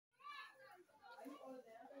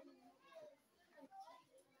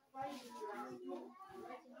So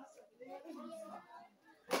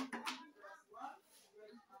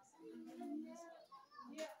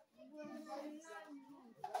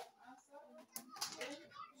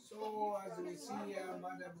as we see here,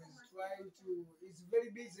 madam is trying to, is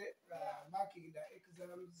very busy marking the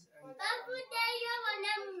exams and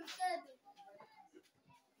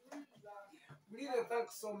we really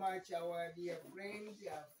thank so much our dear friend,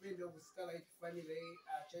 of Starlight family,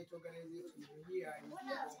 try to organize it here in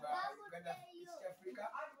Uganda, East Africa.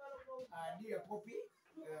 Dear Poppy,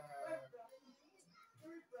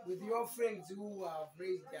 with your friends who have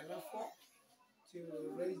raised their raffle to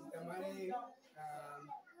raise the money,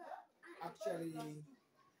 actually,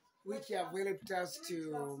 which have helped us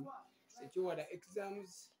to secure the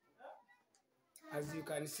exams. As you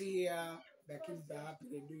can see here, the kids are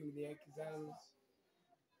happily doing the exams.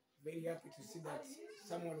 Very happy to see that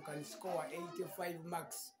someone can score 85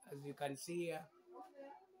 marks, as you can see here.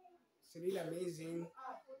 It's really amazing.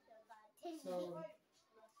 So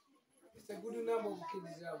it's a good number of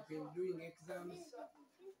kids that have been doing exams,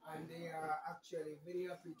 and they are actually very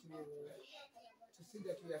happy to see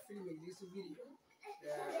that we are filming this video.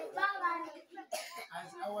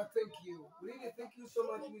 As our thank you, really thank you so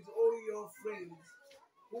much with all your friends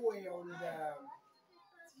who were on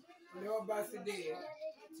your birthday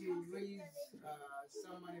to raise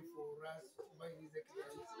some money for us to buy these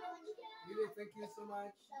exams. Really thank you so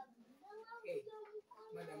much. Hey,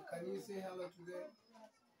 madam, can you say hello to them?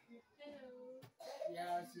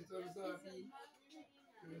 Yeah, she's also happy.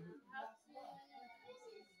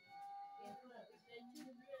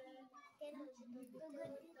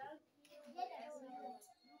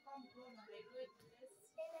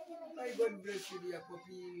 May God bless you, dear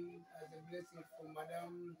Poppy, as a blessing from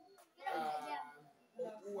Madam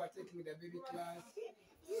who are taking the baby class.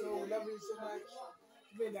 So we love you so much.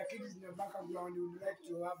 Even the kids in the background, we would like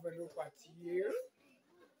to have a look at you.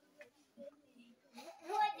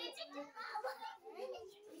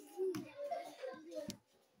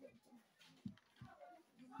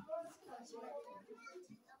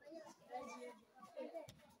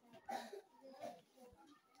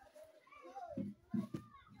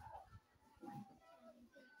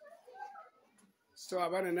 So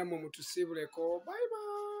abana namwe mutusibuleko. Bye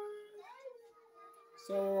bye.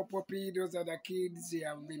 So Poppy, those are the kids they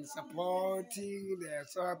have been supporting. They are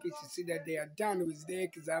so happy to see that they are done with the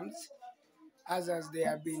exams. Others they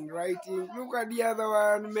have been writing. Look at the other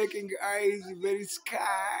one making eyes very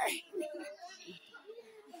sky.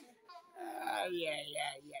 Yeah.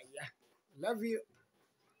 Love you.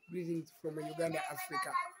 Greetings from Uganda,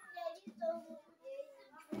 Africa.